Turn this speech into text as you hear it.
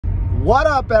What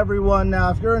up, everyone? Now,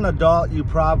 if you're an adult, you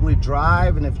probably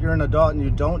drive, and if you're an adult and you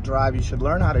don't drive, you should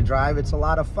learn how to drive. It's a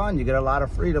lot of fun. You get a lot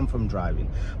of freedom from driving.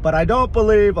 But I don't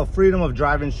believe a freedom of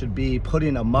driving should be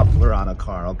putting a muffler on a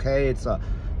car, okay? It's a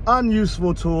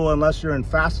unuseful tool unless you're in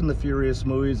Fast and the Furious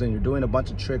movies and you're doing a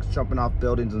bunch of tricks, jumping off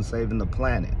buildings and saving the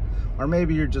planet. Or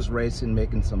maybe you're just racing,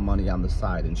 making some money on the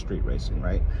side in street racing,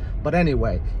 right? But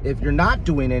anyway, if you're not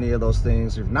doing any of those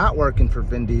things, if you're not working for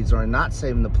Vin Diesel or not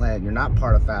saving the planet, you're not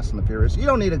part of Fast and the Furious, you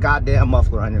don't need a goddamn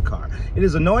muffler on your car. It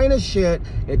is annoying as shit.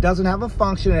 It doesn't have a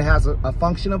function. It has a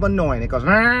function of annoying. It goes,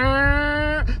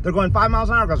 they're going 5 miles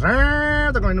an hour, it goes,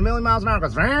 they're going a million miles an hour, it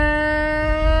goes,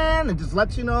 and it just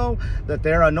lets you know that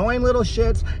they're annoying little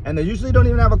shits, and they usually don't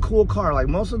even have a cool car. Like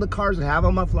most of the cars that have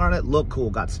a muffler on it look cool,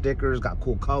 got stickers, got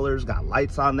cool colors, got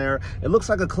lights on there. It looks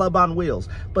like a club on wheels.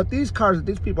 But these cars that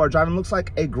these people are driving looks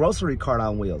like a grocery cart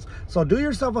on wheels. So do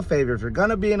yourself a favor. If you're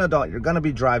gonna be an adult, you're gonna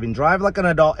be driving, drive like an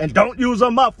adult and don't use a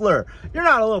muffler. You're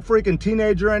not a little freaking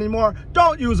teenager anymore.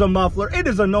 Don't use a muffler. It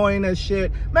is annoying as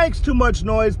shit, makes too much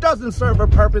noise, doesn't serve a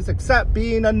purpose except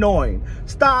being annoying.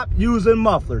 Stop using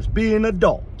mufflers. Be an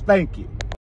adult. Thank you.